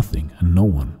 and nothing and no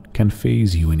one can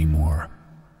faze you anymore.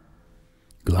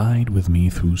 Glide with me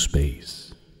through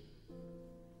space.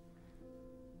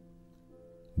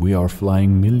 We are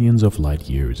flying millions of light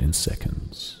years in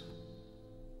seconds.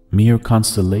 Mere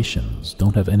constellations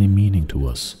don't have any meaning to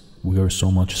us. We are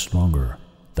so much stronger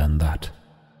than that.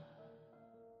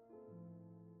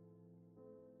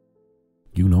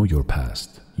 You know your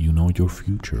past. You know your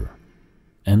future.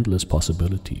 Endless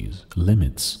possibilities.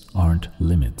 Limits aren't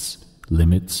limits.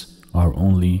 Limits are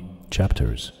only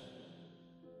chapters.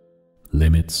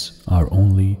 Limits are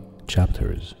only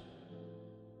chapters.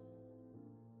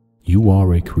 You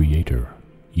are a creator.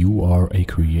 You are a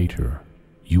creator.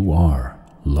 You are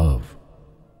love.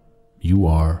 You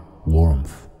are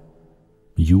warmth.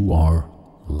 You are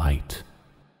light.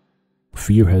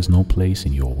 Fear has no place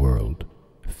in your world.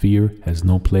 Fear has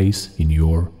no place in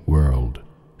your world.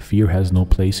 Fear has no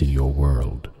place in your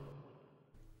world.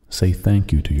 Say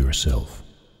thank you to yourself.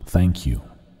 Thank you.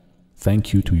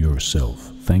 Thank you to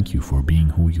yourself. Thank you for being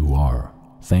who you are.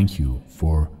 Thank you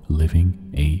for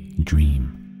living a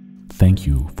dream. Thank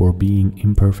you for being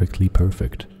imperfectly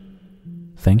perfect.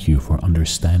 Thank you for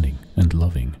understanding and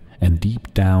loving and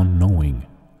deep down knowing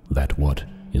that what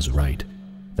is right,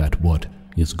 that what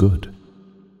is good.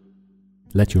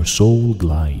 Let your soul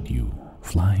glide you,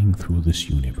 flying through this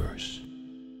universe.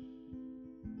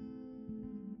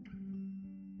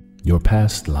 Your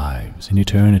past lives in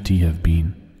eternity have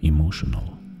been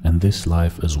emotional, and this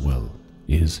life as well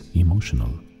is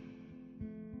emotional.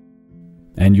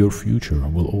 And your future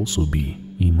will also be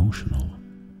emotional.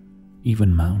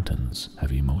 Even mountains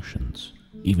have emotions.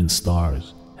 Even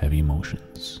stars have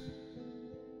emotions.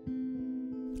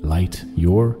 Light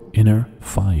your inner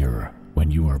fire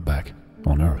when you are back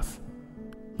on Earth.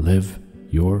 Live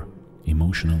your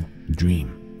emotional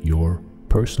dream, your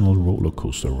personal roller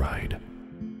coaster ride.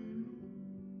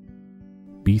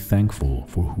 Be thankful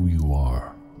for who you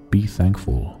are. Be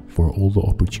thankful for all the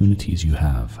opportunities you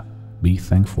have. Be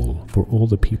thankful for all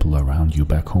the people around you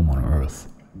back home on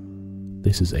Earth.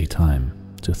 This is a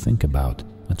time to think about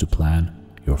and to plan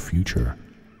your future,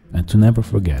 and to never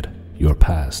forget your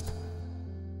past.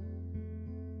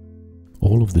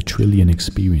 All of the trillion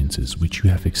experiences which you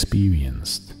have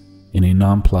experienced in a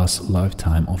non-plus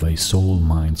lifetime of a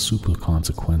soul-mind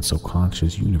super-consequent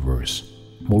subconscious universe,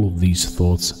 all of these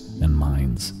thoughts and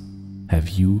minds have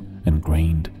you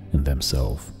ingrained in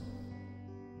themselves.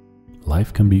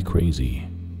 Life can be crazy,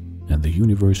 and the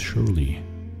universe surely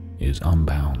is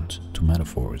unbound to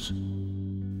metaphors.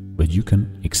 But you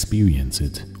can experience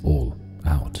it all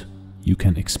out. You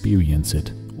can experience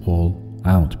it all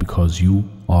out because you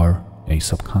are a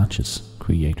subconscious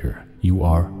creator. You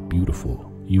are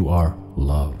beautiful. You are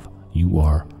love. You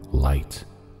are light.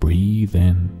 Breathe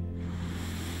in.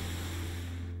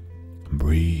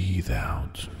 Breathe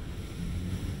out.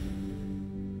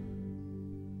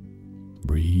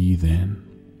 Breathe in.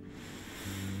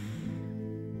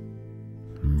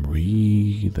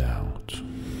 Breathe out.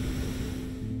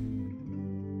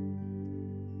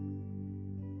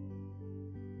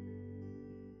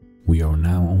 We are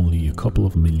now only a couple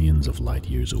of millions of light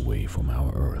years away from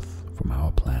our Earth, from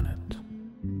our planet.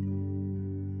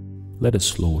 Let us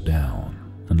slow down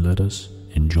and let us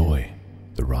enjoy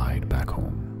the ride back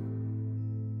home.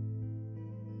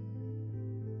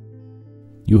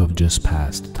 You have just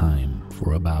passed time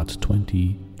for about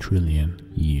 20 trillion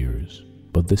years,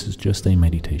 but this is just a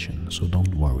meditation, so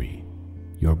don't worry.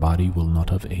 Your body will not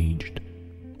have aged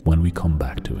when we come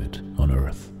back to it on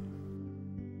Earth.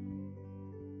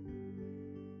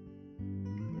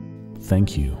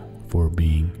 Thank you for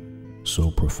being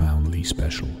so profoundly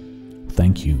special.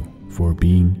 Thank you for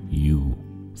being you.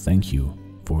 Thank you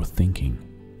for thinking.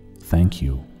 Thank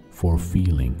you for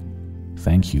feeling.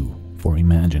 Thank you for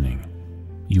imagining.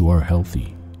 You are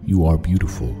healthy. You are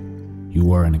beautiful.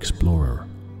 You are an explorer.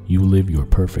 You live your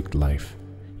perfect life.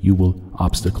 You will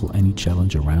obstacle any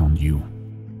challenge around you.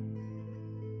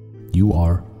 You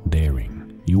are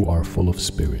daring. You are full of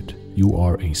spirit. You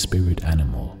are a spirit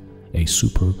animal, a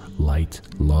super light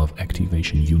love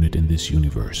activation unit in this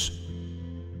universe.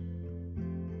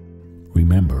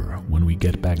 Remember, when we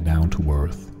get back down to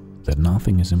earth, that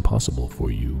nothing is impossible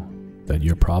for you, that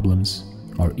your problems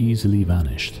are easily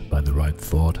vanished by the right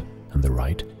thought and the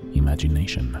right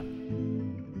imagination.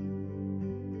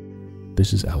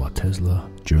 This is our Tesla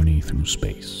journey through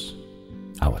space.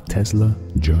 Our Tesla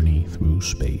journey through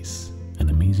space, an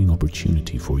amazing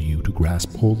opportunity for you to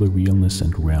grasp all the realness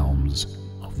and realms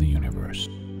of the universe.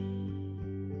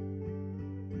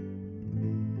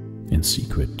 In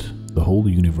secret, the whole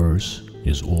universe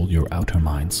is all your outer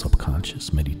mind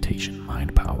subconscious meditation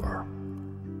mind power.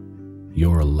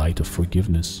 Your light of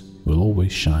forgiveness will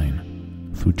always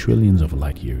shine through trillions of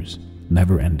light years,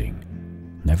 never ending,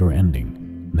 never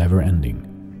ending, never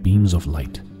ending beams of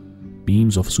light,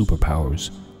 beams of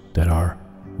superpowers that are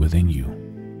within you.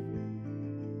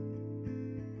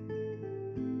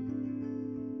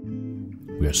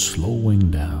 We are slowing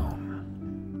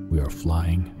down. We are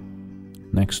flying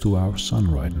next to our sun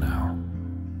right now.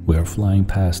 We are flying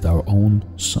past our own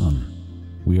sun.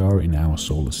 We are in our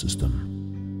solar system.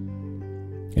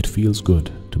 It feels good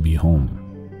to be home,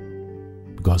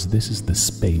 because this is the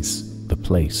space, the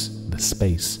place, the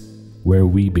space where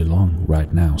we belong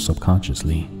right now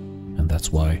subconsciously, and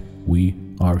that's why we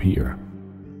are here.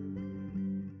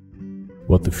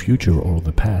 What the future or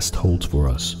the past holds for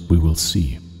us, we will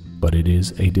see, but it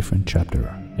is a different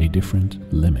chapter, a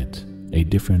different limit, a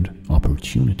different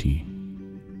opportunity.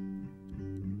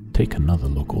 Take another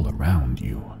look all around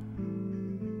you.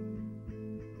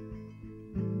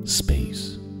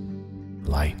 Space,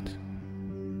 light,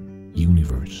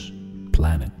 universe,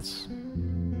 planets.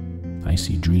 I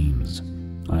see dreams,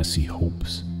 I see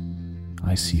hopes,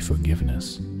 I see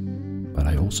forgiveness, but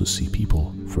I also see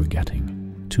people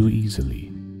forgetting too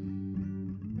easily.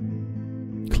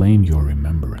 Claim your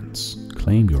remembrance,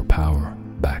 claim your power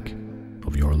back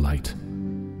of your light,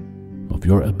 of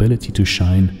your ability to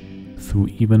shine through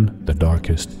even the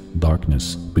darkest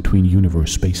darkness between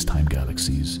universe, space-time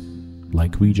galaxies,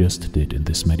 like we just did in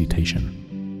this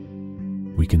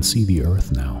meditation. We can see the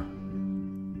Earth now.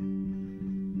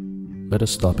 Let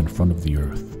us stop in front of the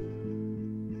Earth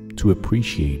to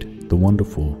appreciate the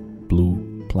wonderful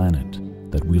blue planet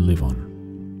that we live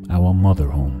on, our mother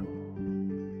home.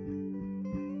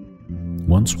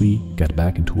 Once we get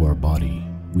back into our body,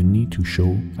 we need to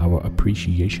show our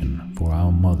appreciation for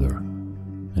our mother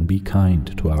and be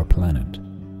kind to our planet,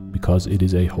 because it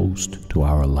is a host to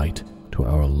our light, to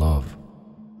our love.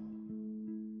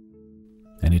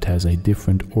 And it has a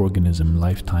different organism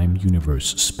lifetime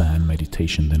universe span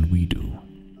meditation than we do.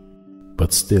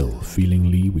 But still,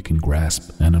 feelingly, we can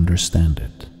grasp and understand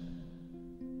it.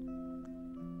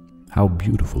 How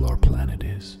beautiful our planet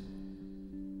is.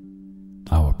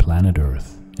 Our planet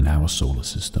Earth in our solar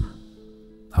system.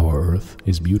 Our Earth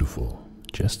is beautiful,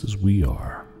 just as we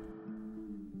are.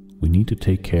 We need to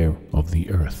take care of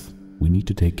the Earth. We need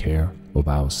to take care of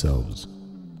ourselves.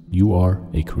 You are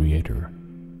a creator.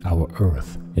 Our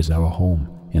Earth is our home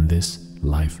in this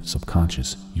life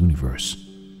subconscious universe.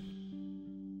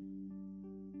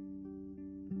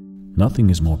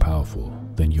 Nothing is more powerful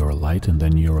than your light and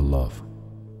than your love.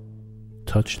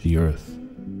 Touch the Earth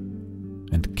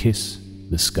and kiss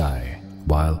the sky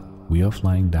while we are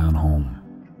flying down home.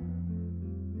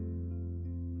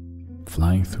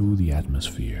 Flying through the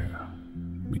atmosphere,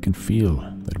 we can feel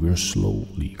that we are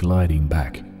slowly gliding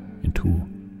back into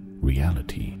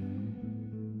reality.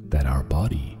 That our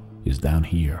body is down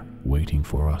here waiting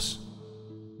for us.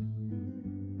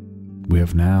 We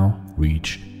have now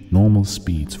reached normal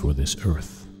speeds for this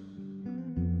Earth,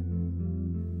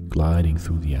 gliding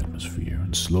through the atmosphere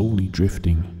and slowly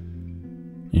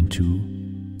drifting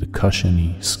into the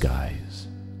cushiony skies,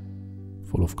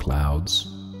 full of clouds.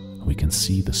 We can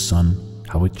see the sun,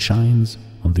 how it shines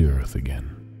on the Earth again.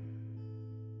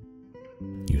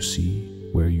 You see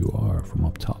where you are from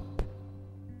up top.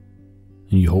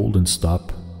 And you hold and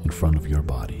stop in front of your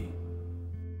body.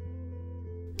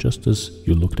 Just as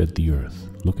you looked at the Earth,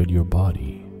 look at your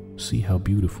body, see how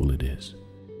beautiful it is.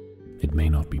 It may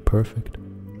not be perfect,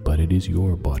 but it is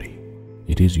your body.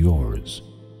 It is yours.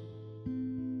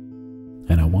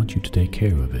 And I want you to take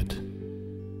care of it.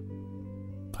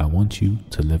 I want you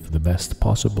to live the best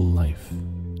possible life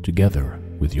together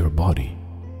with your body,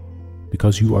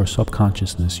 because you are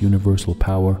subconsciousness, universal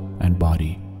power, and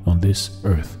body on this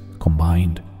Earth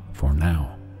combined for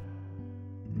now.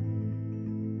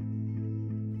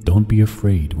 Don't be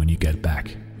afraid when you get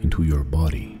back into your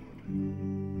body.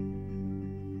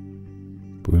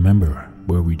 Remember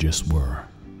where we just were,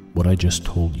 what I just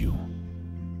told you,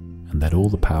 and that all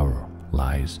the power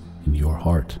lies in your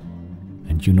heart,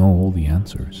 and you know all the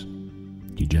answers.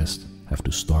 You just have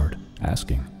to start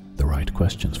asking the right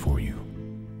questions for you.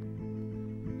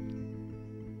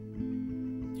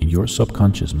 In your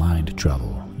subconscious mind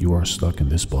travel, you are stuck in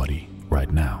this body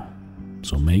right now.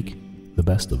 So make the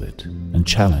best of it and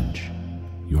challenge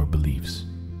your beliefs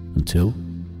until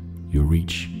you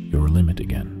reach your limit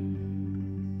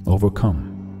again.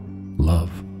 Overcome,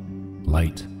 love,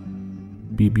 light,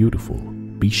 be beautiful,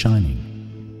 be shining.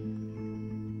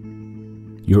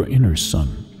 Your inner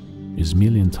sun is a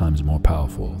million times more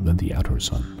powerful than the outer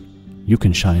sun. You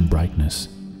can shine brightness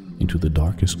into the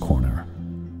darkest corner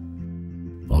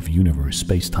of universe,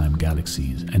 space-time,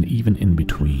 galaxies, and even in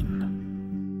between.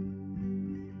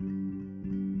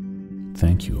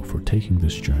 Thank you for taking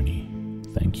this journey.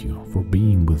 Thank you for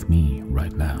being with me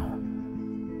right now.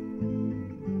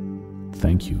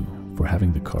 Thank you for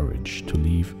having the courage to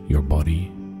leave your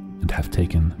body and have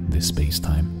taken this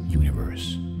space-time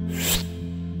universe.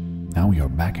 Now we are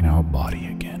back in our body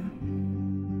again.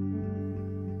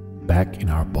 Back in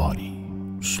our body.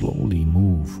 Slowly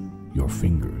move your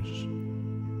fingers.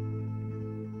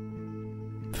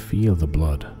 Feel the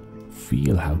blood.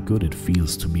 Feel how good it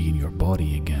feels to be in your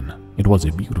body again. It was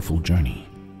a beautiful journey,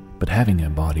 but having a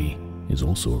body is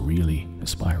also really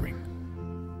inspiring.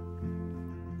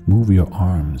 Move your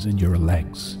arms and your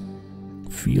legs.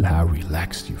 Feel how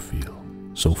relaxed you feel,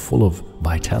 so full of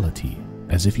vitality,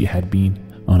 as if you had been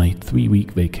on a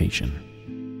 3-week vacation.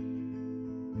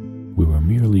 We were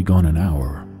merely gone an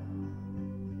hour,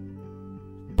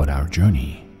 but our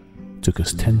journey took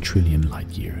us 10 trillion light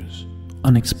years,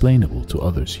 unexplainable to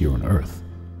others here on Earth,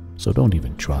 so don't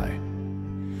even try.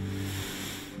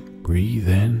 Breathe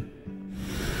in,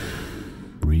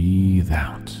 breathe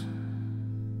out,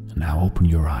 and now open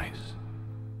your eyes.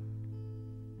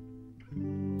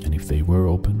 And if they were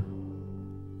open,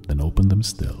 then open them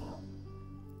still.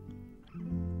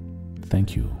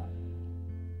 Thank you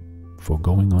for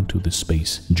going onto the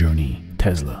space journey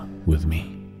Tesla with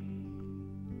me.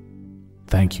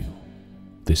 Thank you.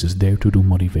 This is Dare to Do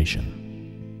Motivation.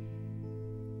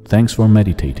 Thanks for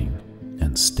meditating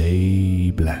and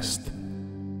stay blessed.